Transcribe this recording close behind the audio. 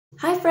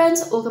Hi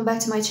friends, welcome back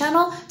to my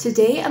channel.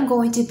 Today I'm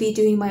going to be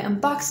doing my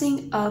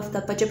unboxing of the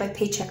Budget by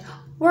Paycheck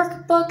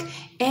workbook,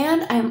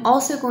 and I'm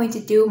also going to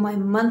do my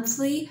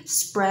monthly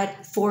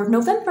spread for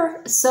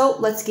November. So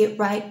let's get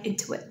right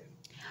into it.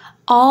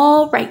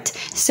 All right,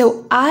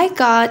 so I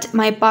got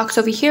my box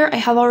over here. I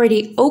have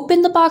already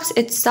opened the box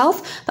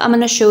itself, but I'm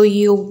going to show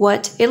you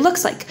what it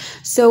looks like.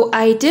 So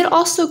I did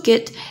also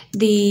get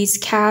these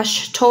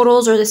cash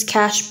totals or this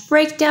cash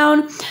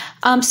breakdown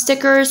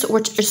stickers,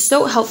 which is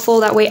so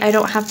helpful. That way I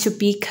don't have to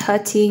be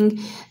cutting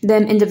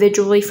them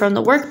individually from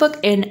the workbook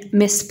and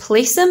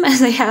misplace them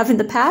as I have in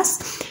the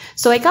past.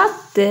 So I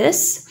got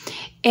this,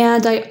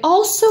 and I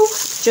also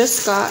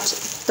just got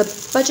the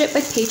Budget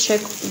by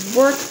Paycheck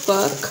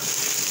workbook.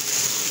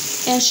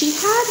 And she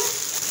had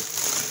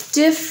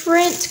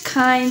different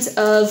kinds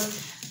of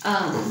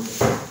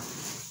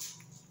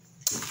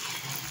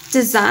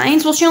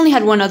designs. Well, she only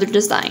had one other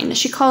design.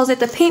 She calls it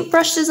the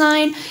paintbrush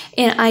design,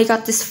 and I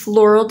got this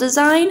floral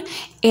design,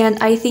 and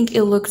I think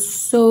it looks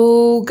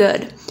so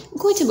good. I'm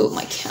going to move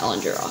my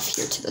calendar off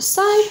here to the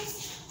side.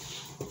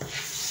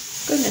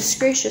 Goodness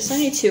gracious, I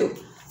need to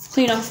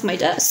clean off my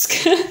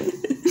desk.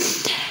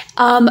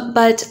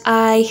 But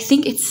I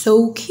think it's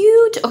so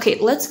cute. Okay,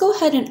 let's go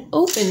ahead and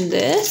open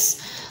this.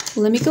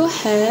 Let me go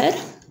ahead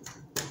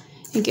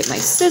and get my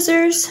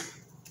scissors.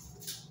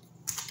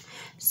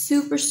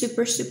 Super,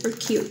 super, super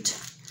cute.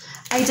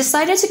 I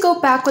decided to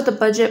go back with the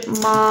Budget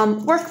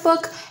Mom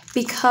workbook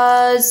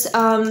because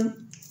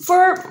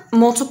for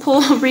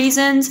multiple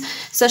reasons,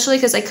 especially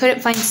because I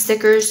couldn't find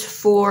stickers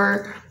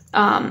for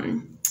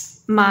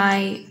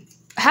my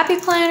Happy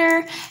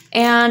Planner,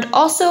 and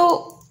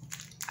also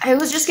I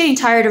was just getting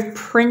tired of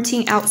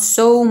printing out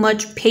so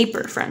much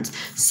paper, friends.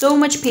 So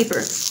much paper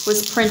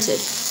was printed.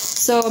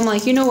 So I'm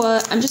like, you know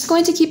what? I'm just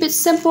going to keep it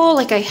simple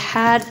like I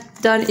had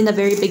done in the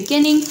very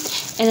beginning,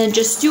 and then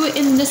just do it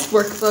in this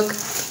workbook.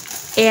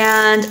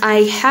 And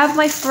I have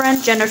my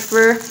friend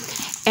Jennifer,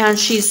 and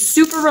she's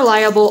super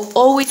reliable,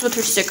 always with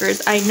her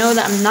stickers. I know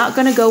that I'm not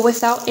going to go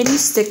without any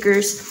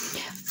stickers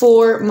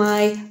for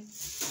my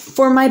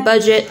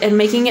budget and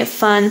making it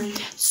fun.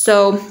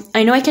 So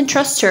I know I can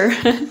trust her.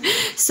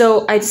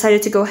 So I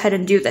decided to go ahead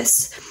and do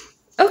this.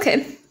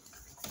 Okay.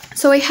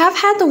 So I have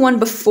had the one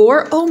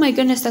before. Oh my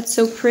goodness, that's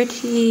so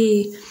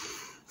pretty.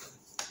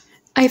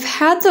 I've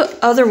had the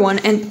other one,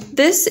 and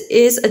this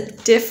is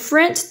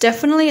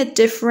definitely a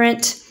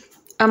different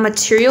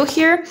material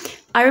here.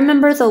 I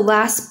remember the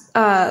last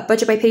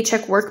Budget by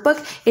Paycheck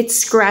workbook, it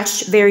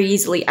scratched very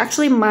easily.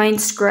 Actually, mine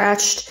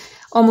scratched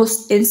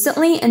almost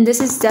instantly, and this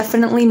is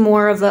definitely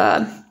more of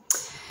a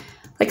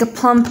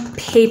plum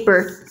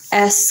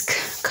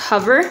paper-esque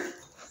cover,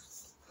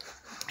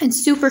 and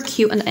super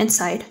cute on the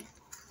inside.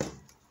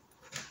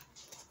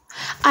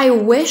 I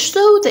wish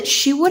though that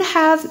she would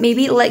have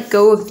maybe let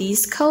go of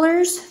these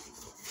colors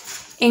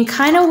and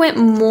kind of went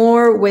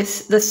more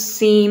with the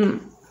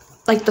theme,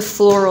 like the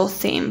floral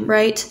theme,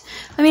 right?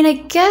 I mean, I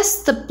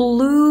guess the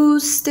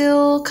blues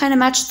still kind of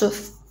match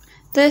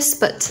this,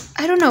 but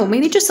I don't know,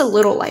 maybe just a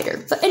little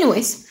lighter. But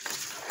anyways,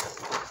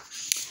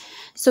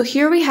 so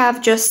here we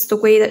have just the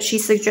way that she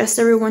suggests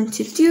everyone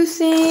to do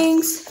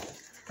things.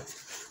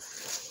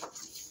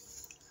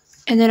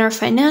 And then our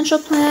financial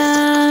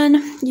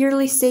plan,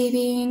 yearly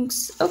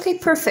savings. Okay,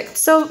 perfect.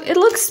 So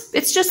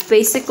it's just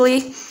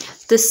basically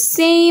the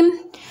same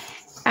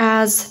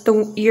as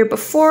the year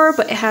before,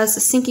 but it has the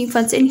sinking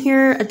funds in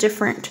here, a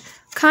different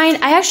kind.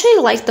 I actually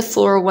like the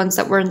floral ones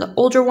that were in the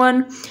older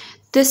one.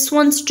 This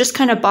one's just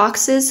kind of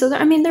boxes, so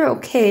I mean, they're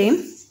okay.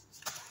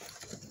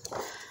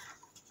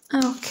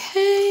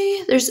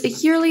 Okay, there's a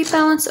yearly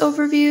balance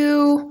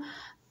overview,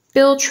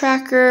 bill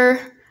tracker,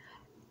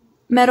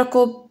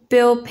 medical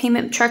bill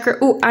payment tracker.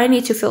 Oh, I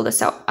need to fill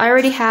this out. I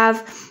already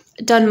have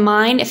done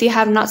mine. If you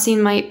have not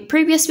seen my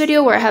previous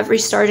video where I have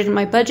restarted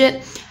my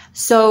budget,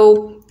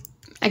 so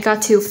I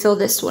got to fill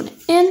this one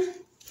in.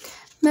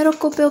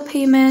 Medical bill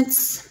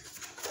payments.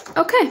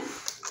 Okay.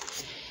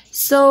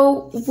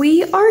 So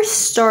we are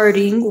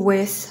starting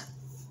with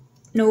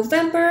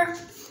November.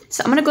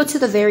 So I'm going to go to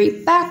the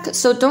very back.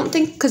 So don't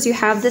think because you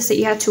have this that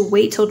you have to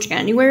wait till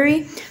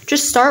January.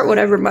 Just start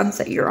whatever month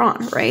that you're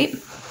on, right?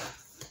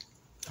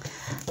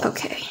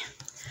 Okay.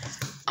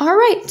 All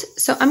right.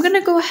 So I'm going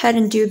to go ahead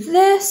and do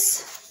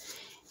this.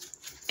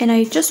 And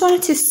I just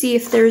wanted to see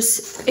if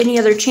there's any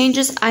other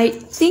changes. I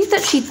think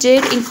that she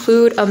did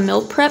include a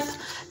meal prep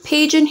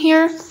page in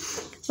here.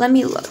 Let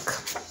me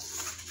look.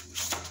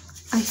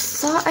 I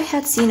thought I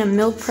had seen a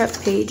meal prep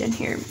page in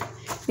here.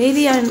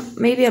 Maybe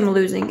I'm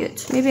losing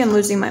it. Maybe I'm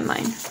losing my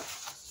mind.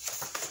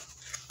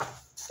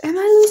 Am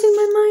I losing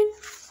my mind?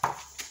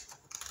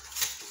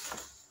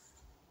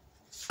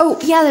 Oh,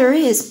 yeah, there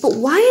is. But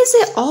why is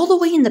it all the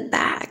way in the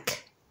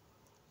back?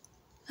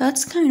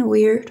 That's kind of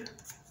weird.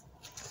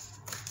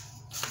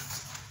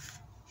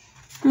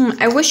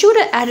 I wish you would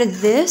have added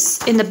this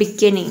in the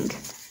beginning.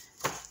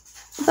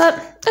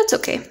 But that's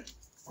okay.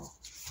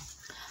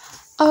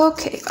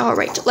 Okay, all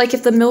right. Like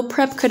if the meal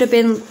prep could have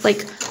been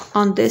like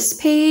on this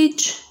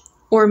page,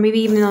 or maybe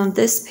even on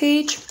this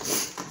page.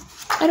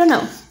 I don't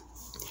know.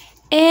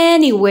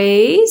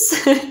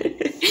 Anyways,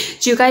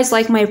 do you guys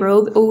like my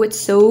robe? Oh, it's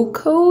so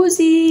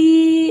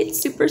cozy.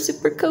 It's super,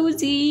 super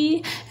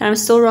cozy. And I'm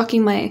still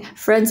rocking my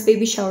friend's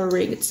baby shower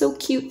ring. It's so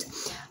cute.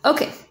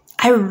 Okay,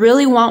 I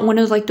really want one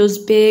of like those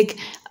big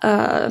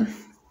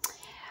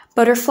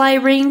butterfly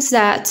rings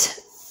that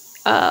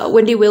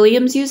Wendy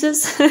Williams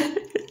uses.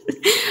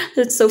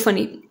 That's so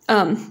funny.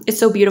 It's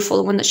so beautiful,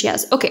 the one that she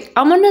has. Okay,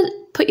 I'm gonna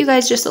put you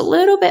guys just a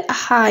little bit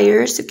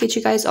higher to get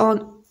you guys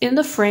on in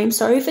the frame.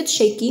 Sorry if it's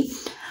shaky.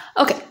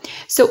 Okay,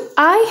 so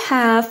I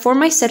have for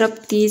my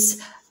setup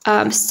these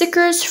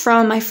stickers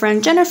from my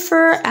friend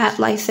Jennifer at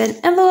Life in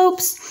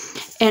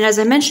Envelopes. And as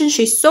I mentioned,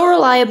 she's so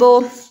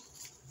reliable.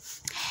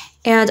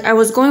 And I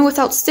was going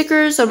without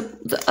stickers,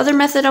 the other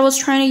method I was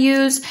trying to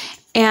use.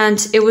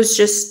 And it was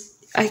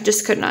just, I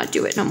just could not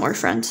do it no more,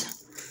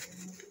 friends.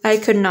 I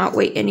could not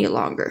wait any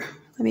longer.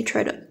 Let me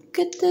try to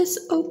get this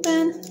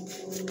open.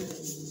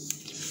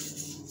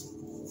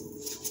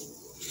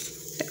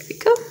 There we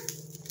go.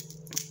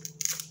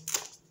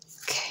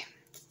 Okay.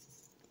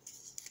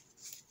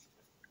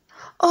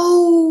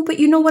 Oh, but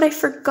you know what I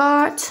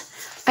forgot?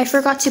 I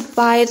forgot to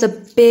buy the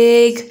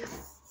big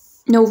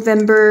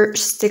November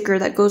sticker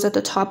that goes at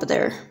the top of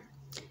there.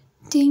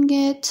 Dang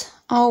it.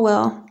 Oh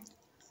well.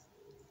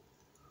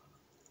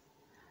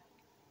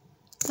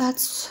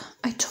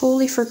 I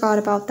totally forgot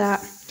about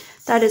that.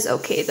 That is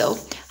okay though.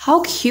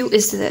 How cute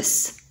is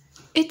this?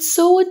 It's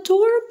so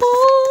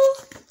adorable.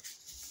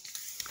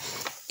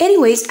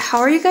 Anyways, how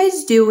are you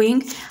guys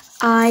doing?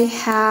 I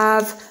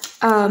have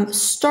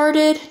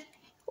started,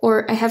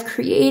 or I have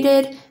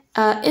created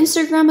an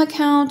Instagram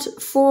account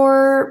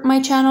for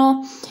my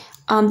channel.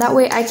 That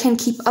way I can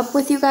keep up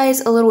with you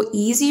guys a little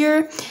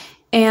easier.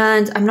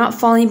 And I'm not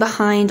falling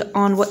behind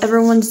on what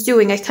everyone's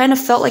doing. I kind of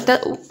felt like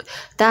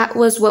that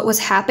was what was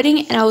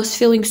happening, and I was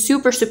feeling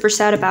super, super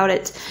sad about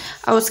it.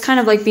 I was kind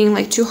of like being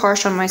like too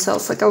harsh on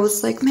myself. Like I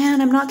was like, man,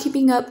 I'm not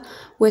keeping up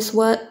with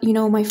what, you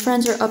know, my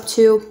friends are up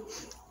to.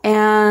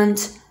 And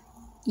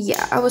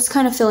yeah, I was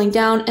kind of feeling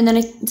down. And then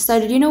I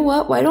decided, you know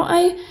what,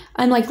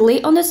 I'm like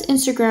late on this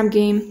Instagram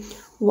game.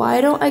 Why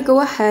don't I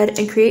go ahead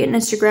and create an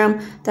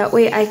Instagram? That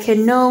way I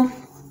can know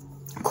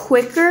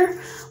quicker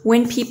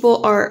when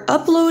people are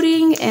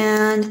uploading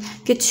and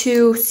get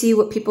to see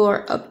what people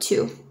are up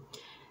to.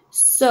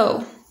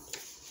 So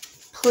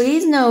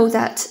please know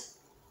that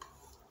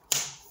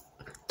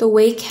the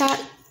way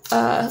Kat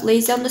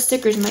lays down the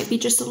stickers might be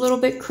just a little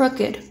bit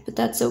crooked, but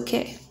that's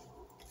okay.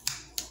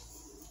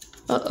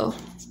 Uh-oh.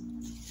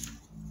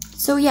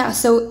 So yeah,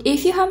 so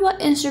if you have an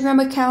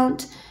Instagram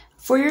account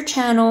for your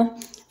channel,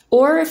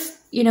 or if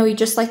you know you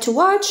just like to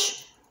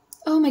watch,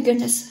 oh my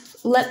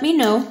goodness, let me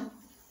know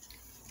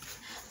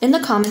in the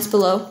comments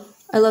below.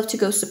 I love to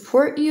go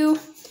support you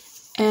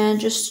and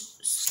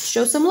just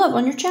show some love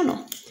on your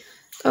channel.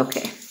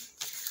 Okay.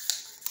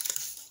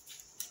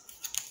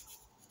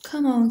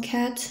 Come on,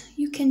 Kat.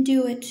 You can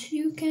do it.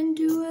 You can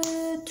do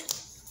it.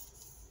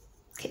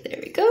 Okay,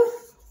 there we go.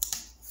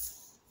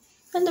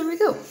 And there we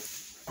go.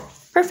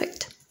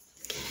 Perfect.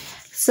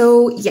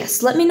 So,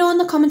 yes, let me know in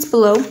the comments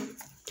below.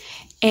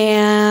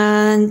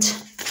 And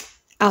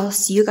I'll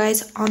see you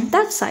guys on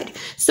that side.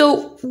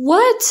 So,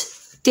 what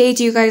day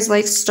do you guys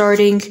like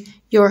starting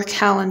your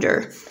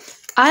calendar?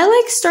 I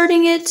like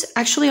starting it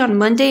actually on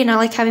Monday, and I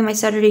like having my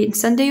Saturday and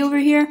Sunday over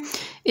here.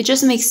 It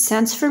just makes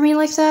sense for me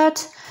like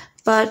that.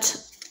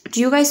 But do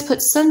you guys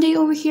put Sunday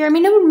over here? I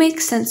mean, it would make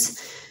sense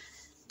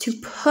to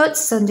put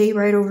Sunday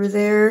right over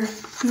there.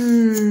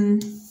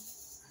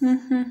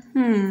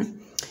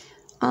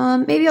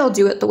 Maybe I'll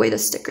do it the way the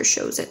sticker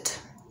shows it.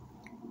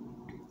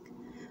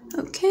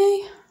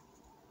 Okay.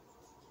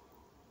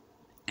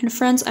 And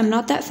friends, I'm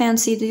not that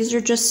fancy. These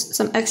are just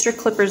some extra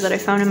clippers that I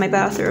found in my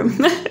bathroom.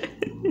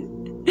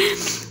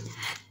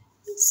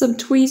 Some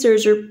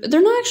tweezers, or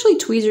they're not actually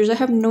tweezers. I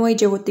have no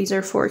idea what these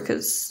are for,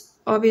 because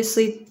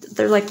obviously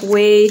they're like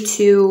way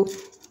too,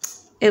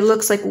 it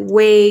looks like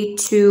way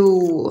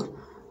too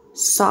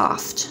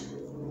soft.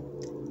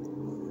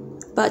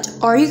 But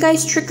are you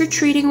guys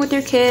trick-or-treating with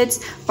your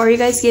kids? Are you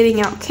guys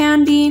giving out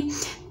candy?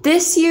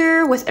 This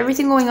year, with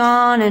everything going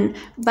on and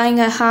buying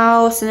a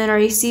house and then our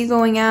AC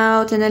going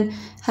out and then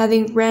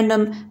having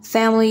random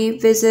family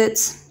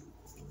visits,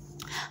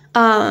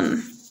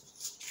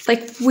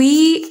 like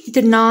we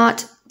did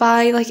not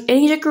buy like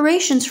any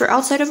decorations for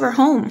outside of our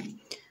home,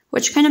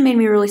 which kind of made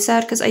me really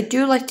sad because I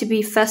do like to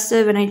be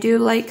festive and I do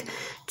like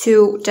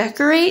to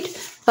decorate,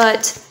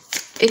 but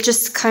it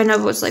just kind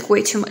of was like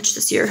way too much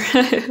this year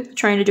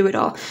trying to do it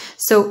all.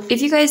 So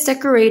if you guys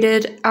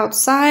decorated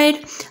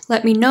outside,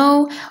 let me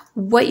know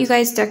what you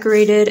guys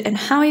decorated and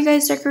how you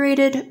guys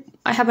decorated.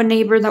 I have a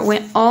neighbor that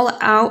went all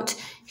out.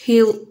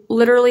 He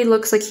literally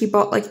looks like he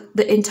bought like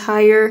the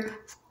entire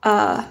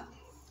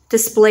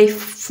display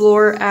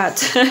floor at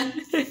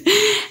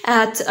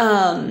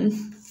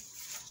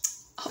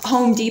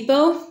Home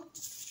Depot.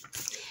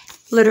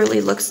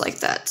 Literally looks like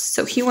that.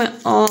 So he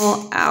went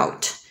all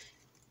out.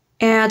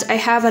 And I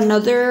have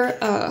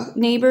another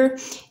neighbor,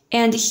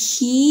 and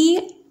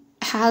he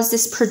has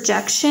this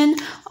projection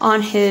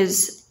on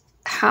his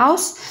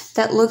house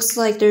that looks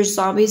like there's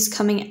zombies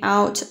coming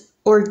out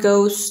or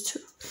ghosts.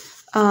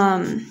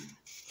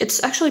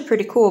 It's actually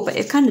pretty cool, but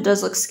it kind of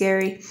does look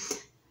scary.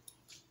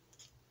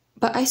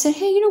 But I said,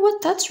 hey, you know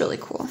what? That's really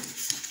cool.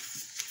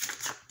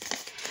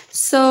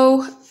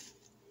 So,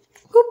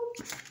 whoop,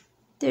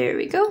 there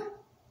we go.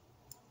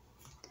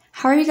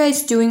 How are you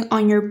guys doing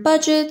on your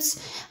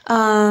budgets?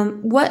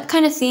 What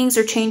kind of things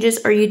or changes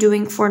are you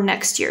doing for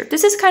next year?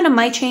 This is kind of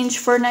my change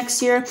for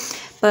next year,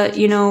 but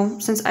you know,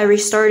 since I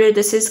restarted,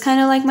 this is kind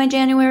of like my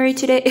January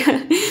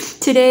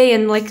today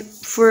and like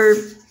for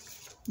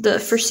the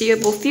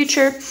foreseeable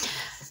future.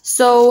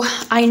 So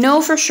I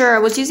know for sure I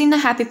was using the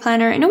Happy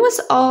Planner and it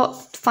was all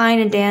fine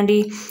and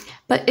dandy,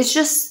 but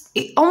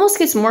it almost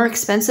gets more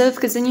expensive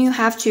because then you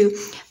have to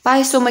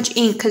buy so much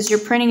ink because you're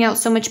printing out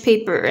so much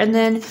paper, and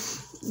then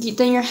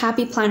your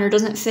Happy Planner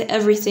doesn't fit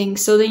everything.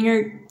 So then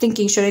you're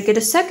thinking, should I get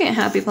a second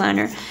Happy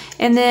Planner?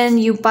 And then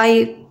you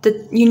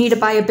need to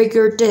buy a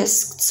bigger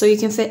disc so you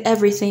can fit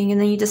everything. And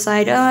then you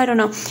decide, oh, I don't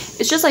know.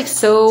 It's just like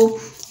so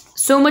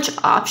much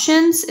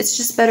options. It's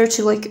just better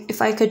to, like,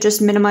 if I could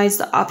just minimize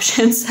the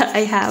options that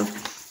I have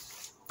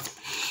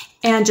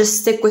and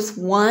just stick with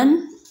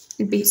one,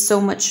 it'd be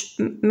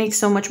make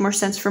so much more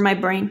sense for my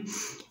brain.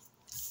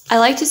 I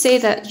like to say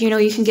that, you know,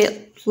 you can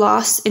get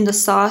lost in the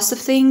sauce of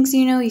things.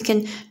 You know, you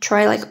can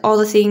try like all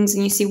the things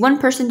and you see one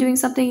person doing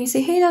something, you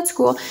say, hey, that's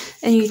cool,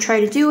 and you try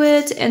to do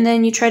it, and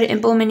then you try to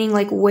implementing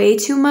like way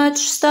too much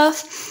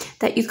stuff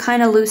that you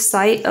kind of lose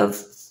sight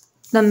of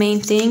the main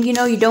thing. You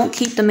know, you don't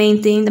keep the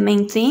main thing.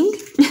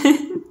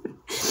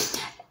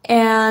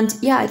 And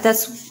yeah,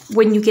 that's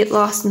when you get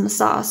lost in the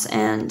sauce.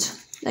 And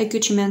like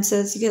Gucci Man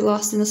says, you get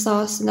lost in the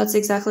sauce, and that's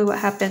exactly what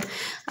happened.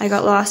 I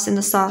got lost in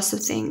the sauce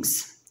of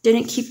things.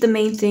 Didn't keep the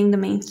main thing.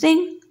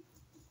 It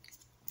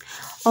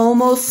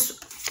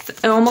almost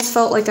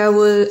felt like I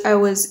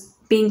was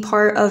being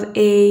part of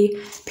a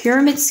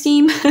pyramid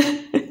scheme.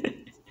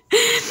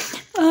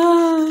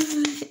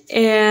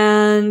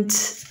 And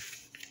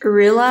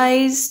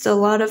realized a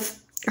lot of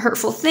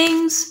hurtful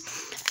things,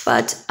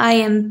 but I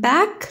am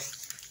back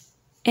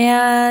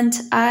and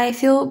I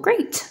feel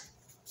great.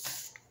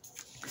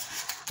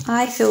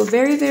 I feel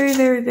very, very,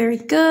 very, very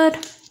good.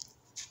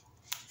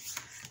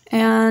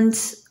 And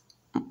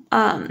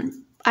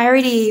I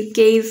already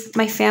gave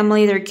my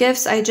family their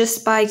gifts. I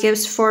just buy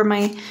gifts for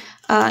my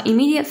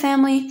immediate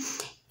family,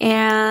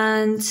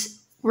 and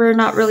we're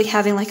not really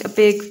having like a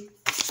big,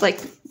 like,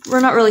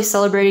 we're not really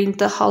celebrating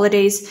the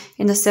holidays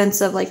in the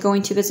sense of like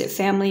going to visit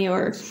family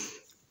or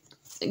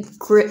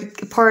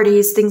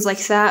parties, things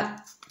like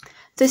that.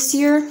 This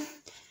year,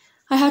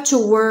 I had to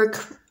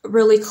work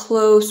really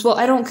close. Well,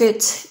 I don't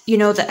get, you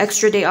know, the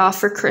extra day off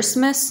for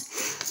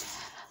Christmas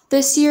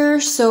this year,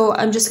 so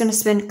I'm just gonna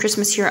spend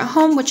Christmas here at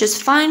home, which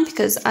is fine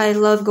because I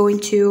love going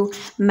to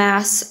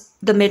mass,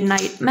 the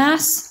midnight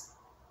mass.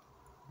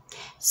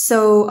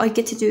 So I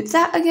get to do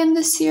that again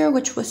this year,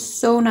 which was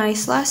so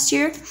nice last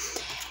year.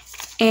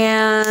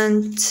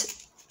 And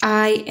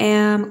I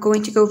am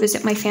going to go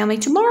visit my family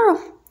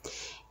tomorrow,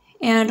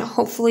 and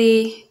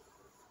hopefully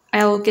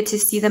I'll get to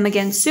see them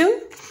again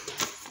soon.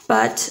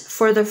 But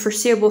for the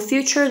foreseeable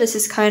future, this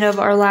is kind of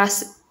our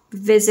last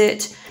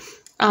visit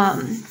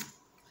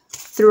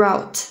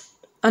throughout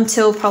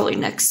until probably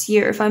next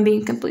year, if I'm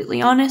being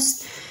completely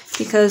honest,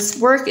 because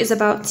work is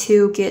about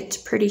to get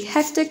pretty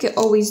hectic. It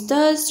always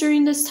does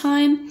during this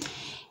time,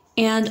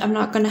 and I'm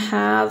not going to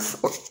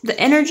have the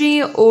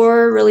energy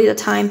or really the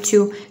time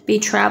to be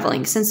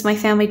traveling since my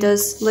family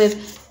does live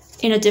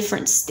in a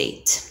different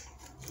state.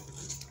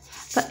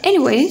 But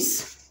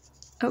anyways,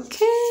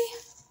 okay.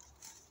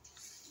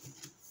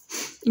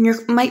 And you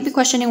might be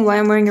questioning why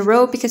I'm wearing a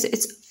robe, because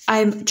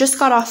I just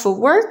got off of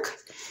work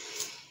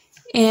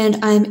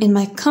and I'm in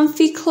my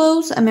comfy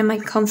clothes. I'm in my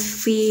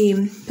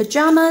comfy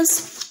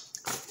pajamas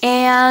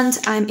and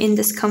I'm in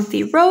this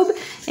comfy robe.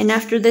 And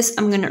after this,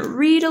 I'm going to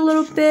read a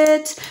little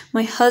bit.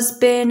 My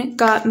husband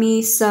got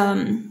me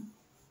some,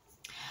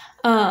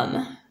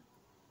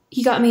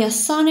 he got me a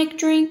Sonic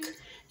drink.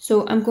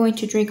 So I'm going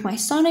to drink my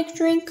Sonic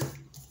drink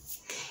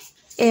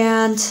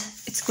and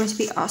it's going to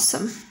be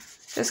awesome.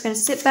 Just going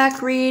to sit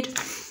back, read,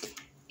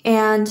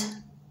 and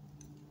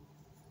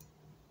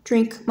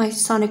drink my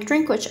Sonic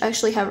drink, which I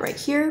actually have right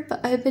here,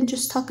 but I've been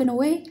just talking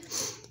away.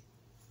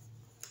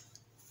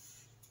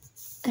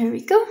 There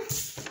we go.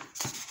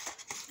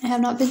 I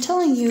have not been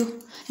telling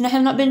you, and I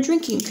have not been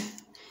drinking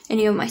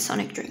any of my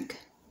Sonic drink.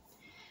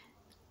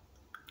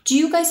 Do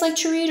you guys like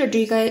to read, or do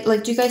you guys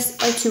like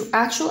to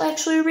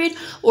actually read,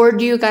 or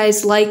do you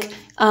guys like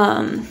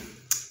the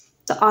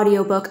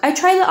audiobook? I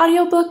try the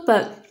audiobook,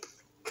 but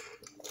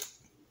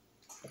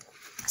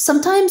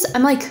sometimes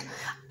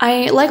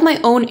I like my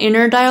own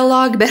inner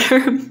dialogue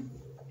better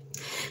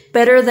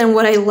than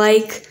what I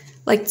like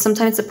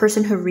sometimes the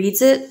person who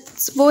reads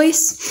it's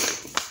voice.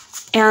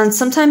 And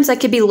sometimes I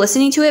could be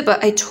listening to it,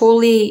 but I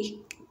totally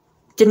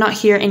did not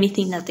hear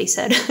anything that they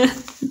said.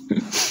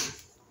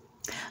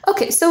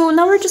 Okay, so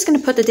now we're just going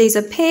to put the days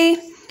of pay.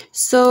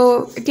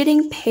 So we're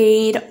getting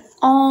paid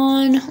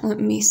on, let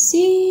me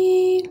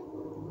see.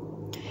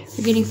 We're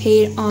We're getting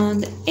paid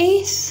on the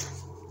 8th.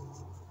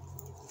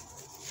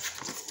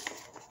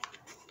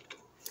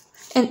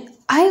 And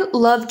I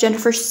love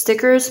Jennifer's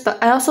stickers,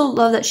 but I also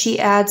love that she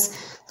adds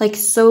like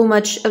so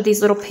much of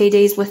these little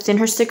paydays within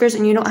her stickers,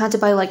 and you don't have to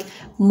buy like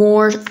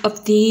more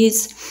of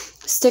these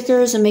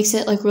stickers. It makes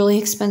it like really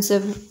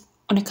expensive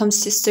when it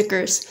comes to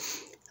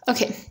stickers.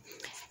 Okay,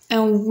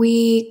 and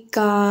we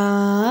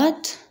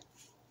got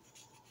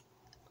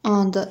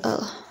on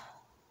the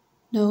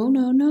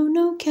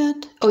no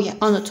cat. Oh yeah,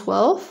 on the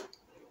 12th.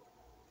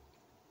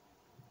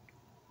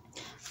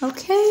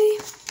 Okay.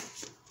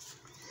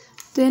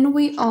 Then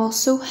we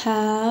also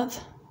have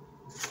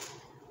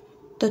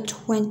the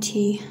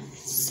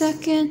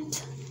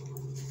 22nd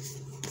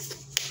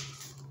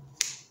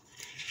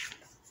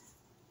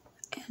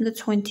and the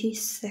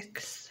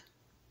 26th.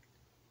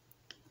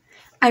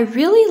 I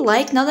really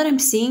like, now that I'm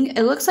seeing,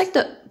 it looks like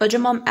the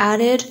Budget Mom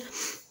added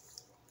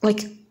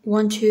like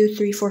 1, 2,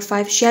 3, 4,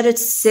 5. She added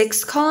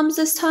 6 columns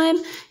this time,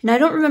 and I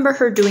don't remember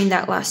her doing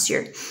that last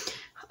year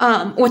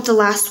with the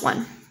last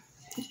one.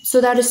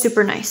 So that is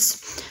super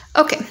nice.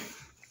 Okay.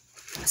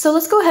 So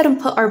let's go ahead and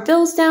put our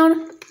bills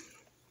down.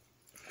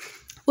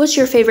 What's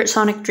your favorite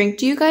Sonic drink?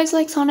 Do you guys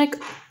like Sonic?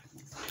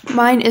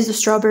 Mine is the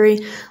strawberry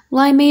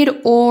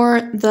limeade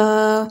or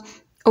the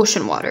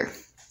ocean water.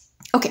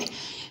 Okay,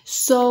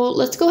 so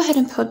let's go ahead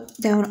and put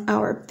down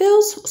our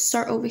bills. We'll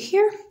start over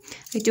here.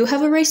 I do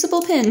have a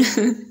erasable pen.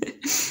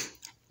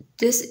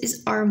 This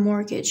is our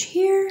mortgage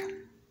here.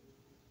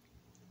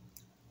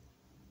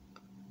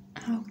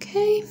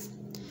 Okay.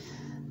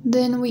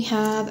 Then we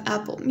have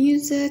Apple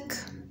Music.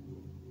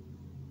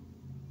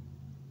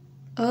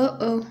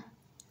 Uh-oh.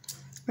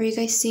 Are you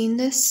guys seeing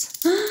this?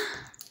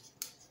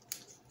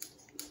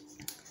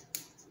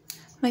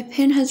 My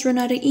pen has run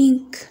out of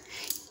ink.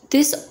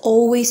 This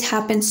always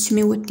happens to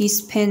me with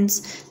these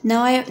pens.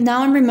 Now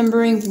I'm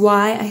remembering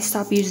why I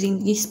stopped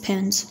using these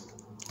pens.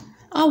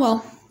 Oh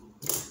well.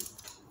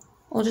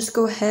 I'll just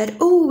go ahead.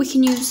 Oh, we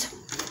can use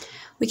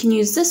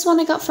this one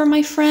I got from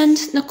my friend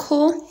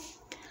Nicole.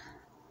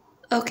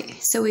 Okay,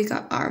 so we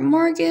got our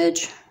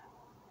mortgage.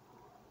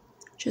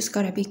 Just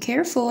gotta be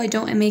careful I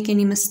don't make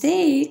any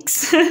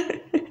mistakes.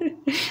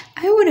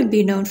 I wouldn't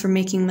be known for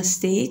making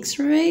mistakes,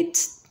 right?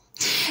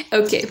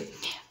 Okay,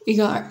 we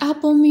got our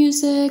Apple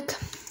Music,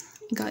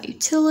 we got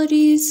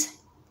utilities,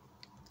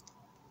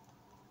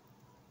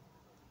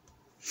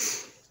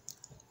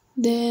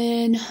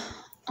 then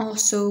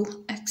also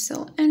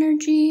Excel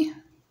Energy,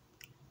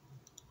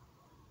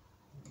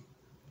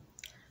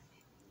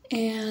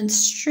 and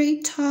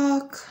Straight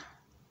Talk.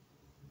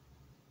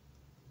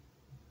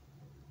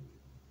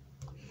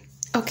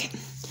 Okay,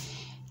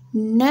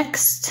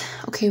 next,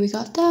 okay, we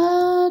got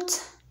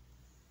that.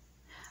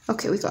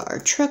 Okay, we got our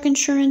truck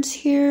insurance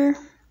here.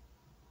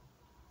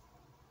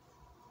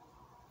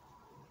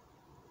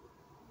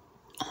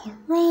 All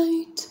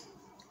right.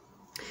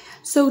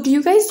 So do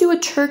you guys do a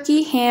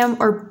turkey, ham,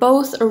 or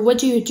both, or what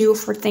do you do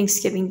for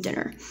Thanksgiving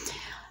dinner?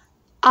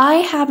 I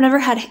have never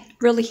had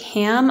really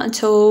ham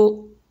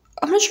until,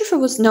 I'm not sure if it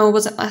was, no, it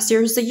wasn't last year,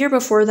 it was the year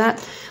before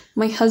that.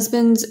 My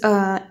husband's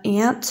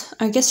aunt,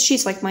 I guess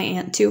she's like my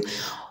aunt too,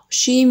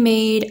 she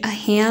made a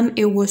ham.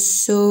 It was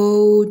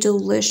so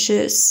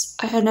delicious.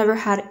 I had never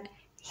had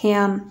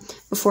ham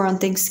before on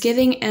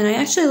Thanksgiving, and I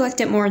actually liked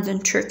it more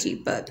than turkey,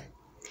 but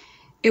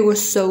it was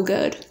so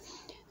good.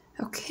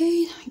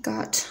 Okay, I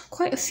got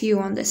quite a few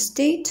on this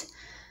date.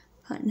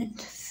 Planet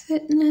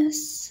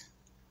Fitness.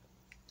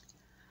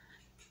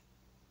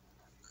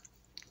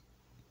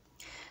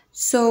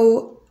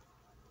 So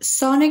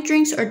Sonic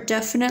drinks are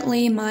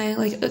definitely my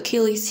like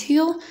Achilles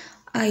heel.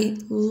 I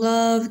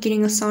love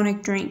getting a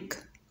Sonic drink.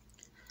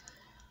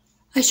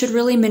 I should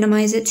really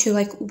minimize it to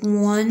like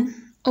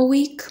 1 a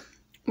week.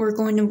 We're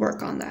going to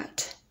work on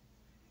that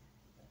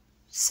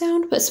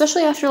sound, but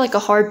especially after like a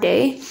hard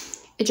day,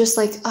 it just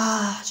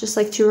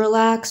like to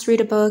relax,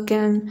 read a book,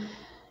 and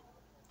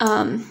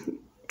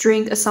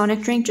drink a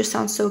Sonic drink just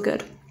sounds so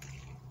good.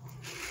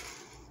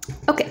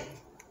 Okay,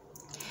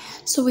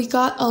 so we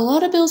got a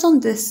lot of bills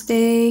on this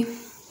day.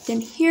 Then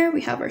here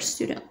we have our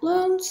student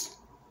loans.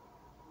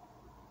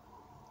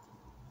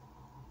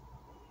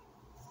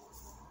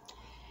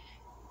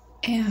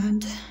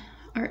 And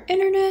our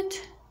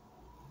internet.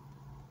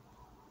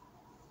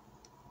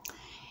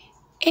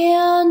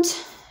 And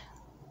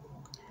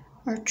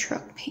our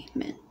truck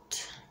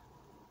payment.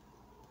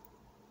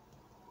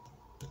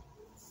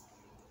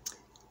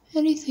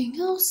 Anything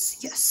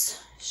else?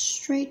 Yes.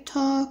 Straight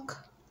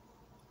Talk.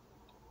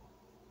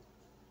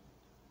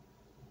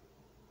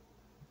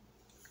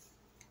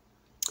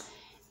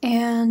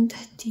 And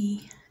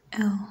DLB.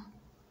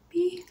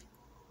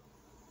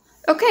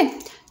 Okay,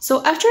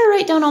 so after I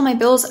write down all my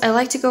bills, I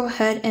like to go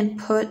ahead and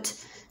put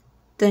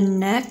the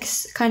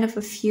next kind of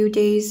a few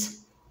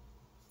days.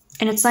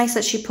 And it's nice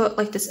that she put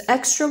like this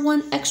extra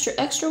one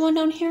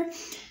down here.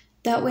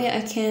 That way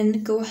I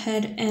can go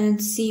ahead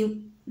and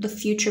see the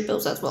future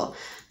bills as well.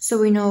 So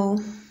we know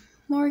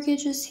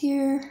mortgage is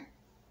here.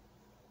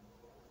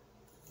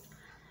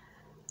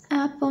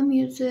 Apple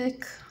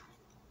Music.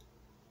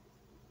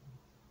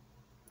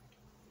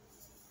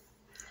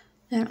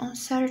 Then on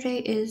Saturday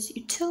is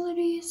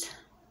utilities.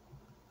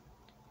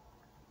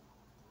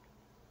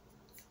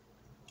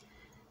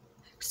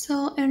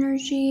 Excel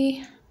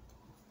Energy.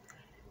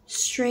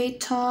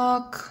 Straight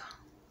Talk.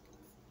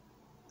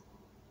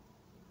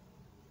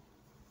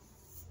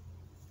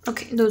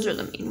 Okay, those are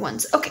the main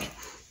ones. Okay,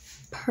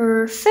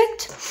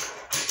 perfect.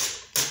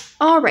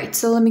 All right,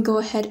 so let me go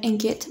ahead and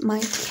get my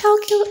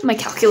calculator, my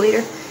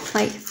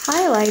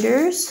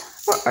highlighters.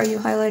 Where are you,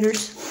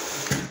 highlighters?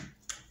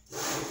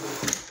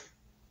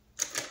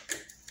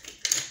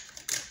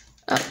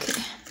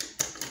 Okay,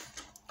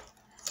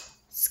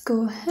 let's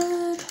go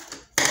ahead.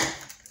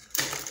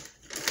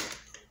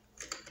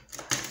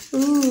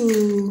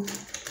 Ooh.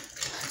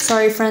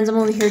 Sorry, friends, I'm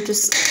over here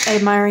just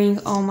admiring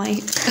all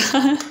my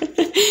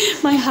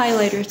my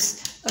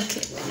highlighters.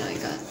 Okay, I know I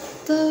got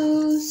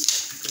those.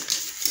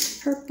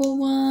 Purple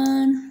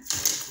one.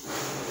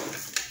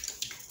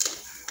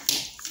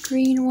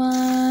 Green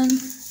one.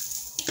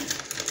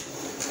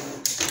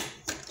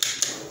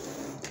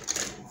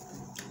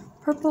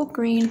 Purple,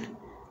 green.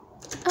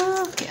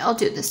 Okay, I'll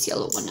do this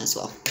yellow one as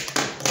well.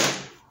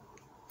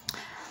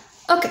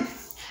 Okay,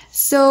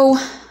 so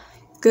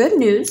good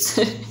news.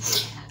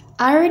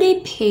 I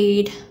already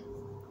paid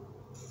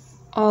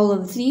all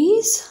of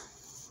these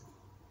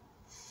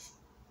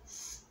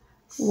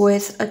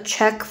with a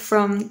check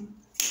from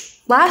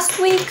last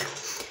week.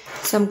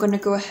 So I'm going to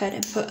go ahead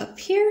and put up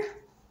here.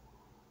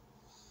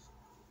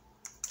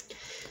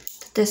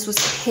 This was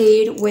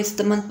paid with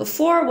the month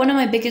before. One of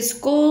my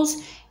biggest goals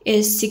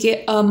is to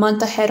get a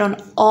month ahead on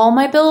all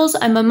my bills.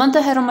 I'm a month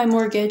ahead on my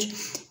mortgage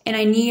and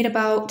I need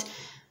about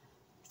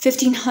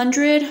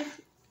 $1,500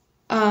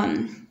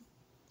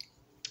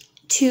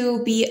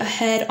 to be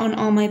ahead on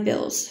all my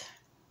bills.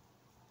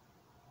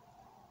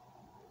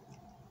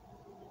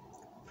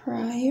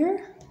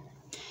 Prior.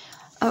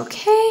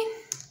 Okay.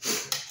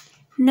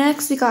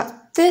 Next, we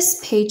got this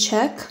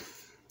paycheck,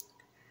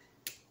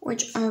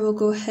 which I will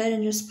go ahead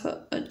and just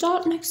put a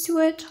dot next to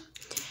it.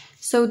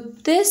 So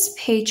this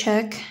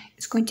paycheck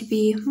is going to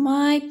be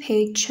my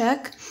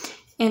paycheck,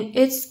 and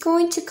it's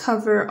going to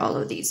cover all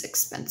of these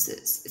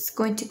expenses. It's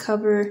going to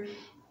cover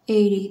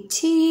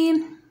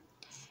ADT,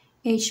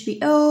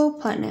 HBO,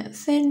 Planet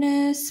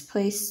Fitness,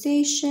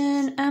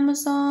 PlayStation,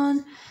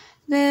 Amazon,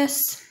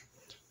 this,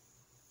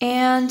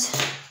 and,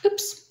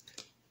 oops,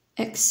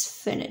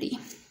 Xfinity.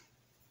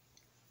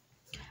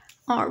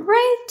 All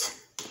right,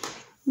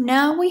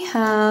 now we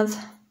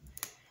have,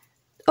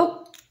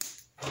 oh,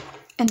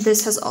 and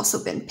this has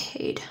also been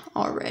paid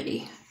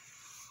already.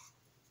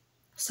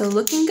 So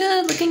looking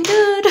good, looking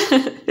good.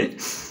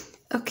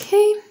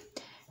 Okay,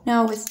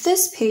 now with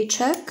this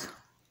paycheck,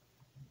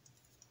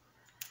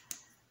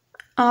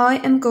 I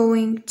am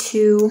going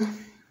to,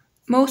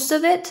 most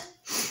of it,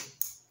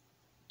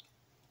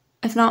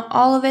 if not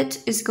all of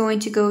it, is going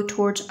to go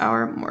towards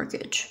our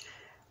mortgage.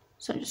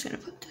 So I'm just going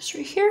to put this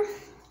right here.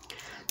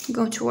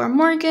 Go to our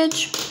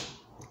mortgage,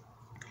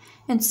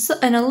 and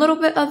a little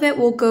bit of it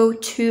will go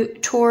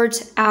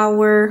towards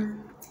our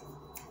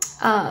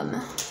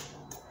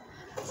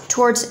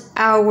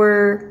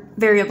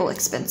variable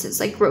expenses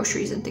like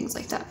groceries and things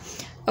like that.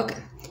 Okay,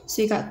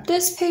 so you got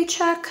this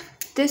paycheck.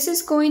 This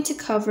is going to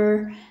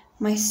cover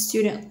my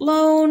student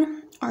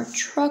loan, our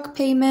truck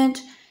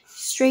payment,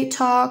 Straight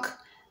Talk,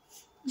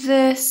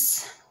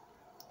 this.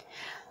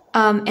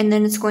 And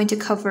then it's going to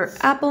cover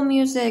Apple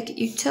Music,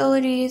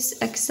 utilities,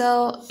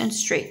 Excel, and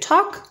Straight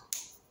Talk.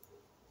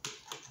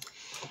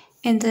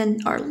 And then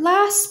our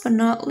last but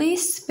not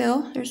least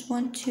bill, there's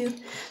one, two,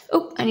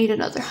 oh, I need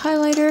another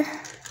highlighter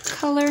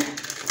color.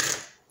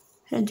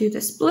 I'm gonna do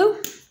this blue.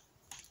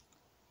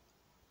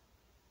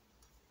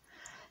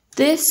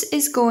 This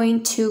is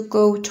going to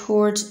go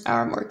towards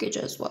our mortgage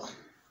as well.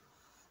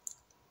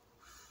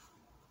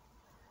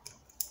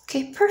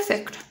 Okay,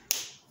 perfect.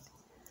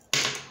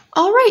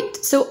 All right,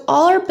 so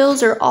all our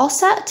bills are all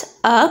set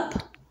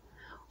up.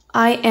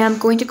 I am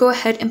going to go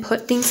ahead and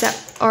put things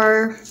that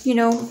are,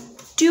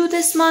 due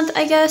this month,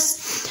 I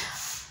guess.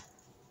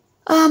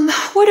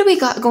 What do we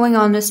got going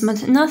on this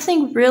month?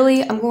 Nothing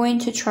really. I'm going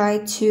to try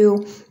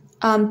to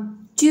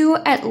do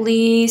at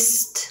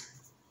least,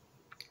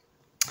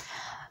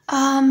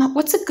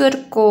 what's a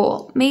good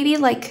goal? Maybe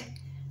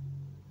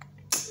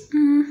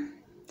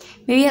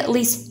maybe at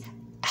least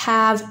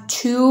have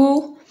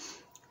two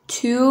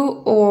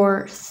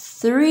or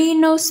three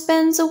no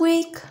spends a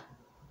week.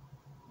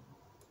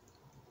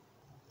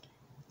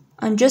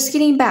 I'm just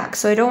getting back,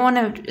 so I don't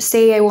want to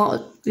say I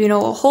want,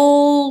 a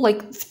whole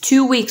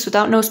 2 weeks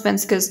without no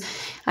spends, because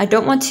I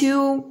don't want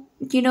to,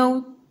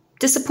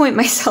 disappoint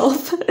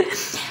myself.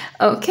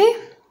 Okay,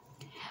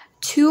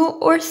 2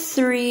 or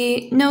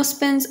 3 no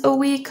spends a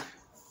week,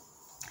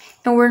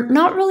 and we're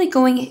not really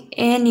going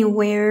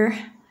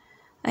anywhere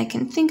I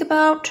can think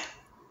about.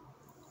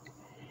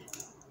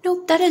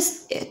 Nope, that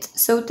is it.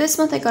 So this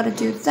month I gotta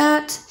do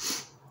that.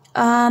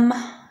 And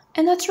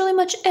that's really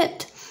much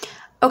it.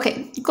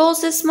 Okay,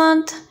 goals this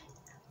month.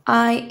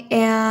 I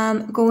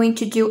am going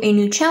to do a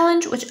new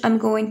challenge, which I'm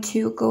going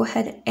to go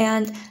ahead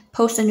and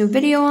post a new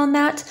video on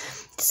that.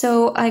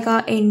 So I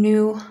got a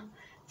new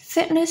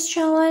fitness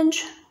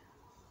challenge.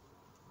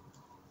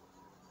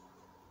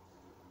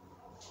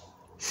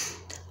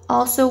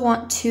 Also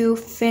want to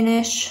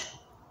finish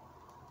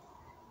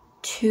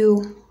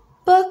 2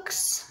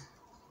 books.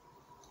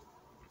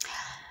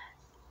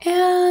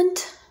 And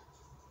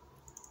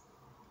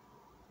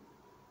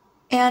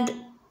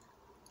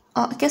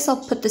I guess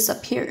I'll put this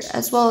up here,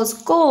 as well as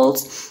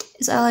goals,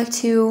 is I like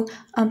to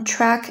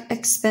track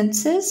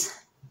expenses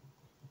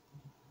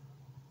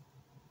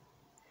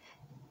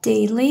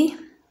daily.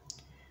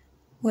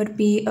 Would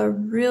be a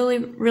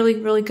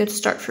really good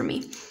start for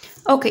me.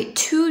 Okay,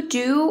 to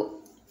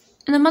do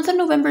in the month of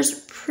November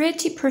is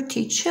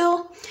pretty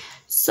chill.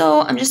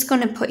 So I'm just going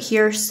to put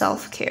here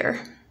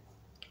self-care,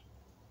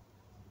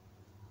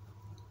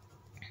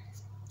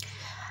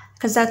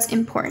 because that's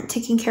important,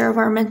 taking care of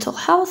our mental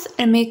health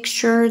and make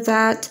sure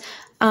that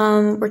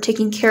we're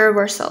taking care of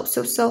ourselves.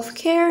 So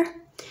self-care,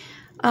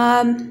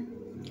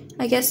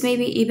 I guess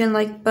maybe even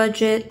like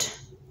budget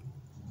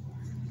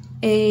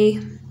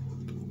a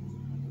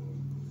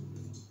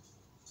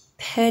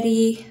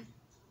pedi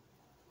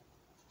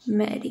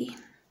medi.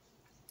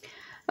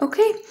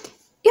 Okay,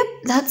 yep,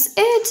 that's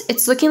it.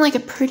 It's looking like a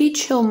pretty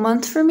chill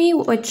month for me,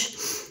 which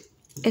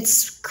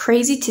it's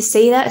crazy to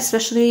say that,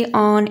 especially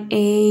on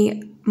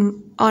a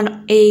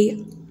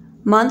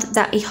month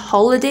that a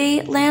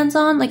holiday lands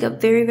on, like a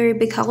very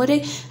big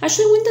holiday.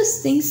 Actually, when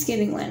does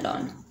Thanksgiving land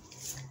on?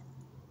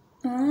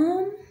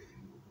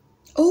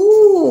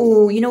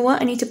 Oh, you know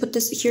what? I need to put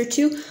this here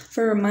too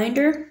for a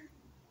reminder.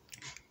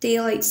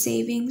 Daylight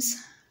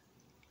savings.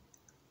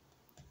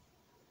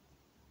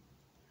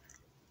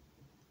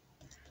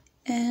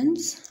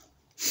 Ends.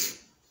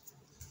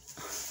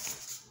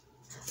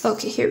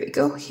 Okay, here we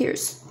go.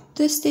 Here's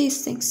this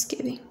day's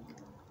Thanksgiving.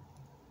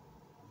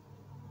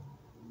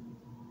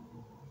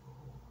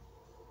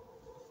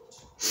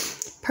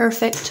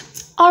 Perfect.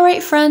 All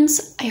right,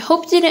 friends, I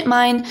hope you didn't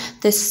mind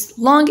this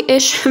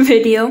long-ish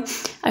video.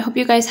 I hope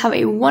you guys have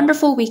a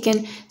wonderful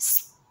weekend.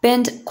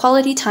 Spend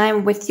quality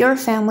time with your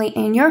family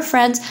and your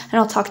friends, and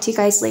I'll talk to you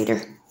guys later.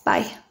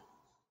 Bye.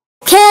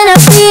 Can I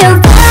be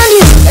around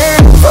you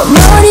for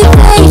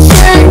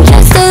motivation?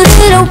 Just a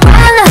little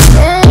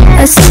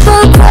while. A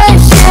simple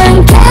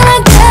question. Can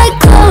I get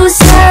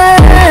closer?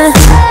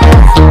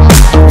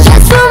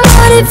 Just for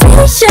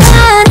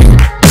motivation.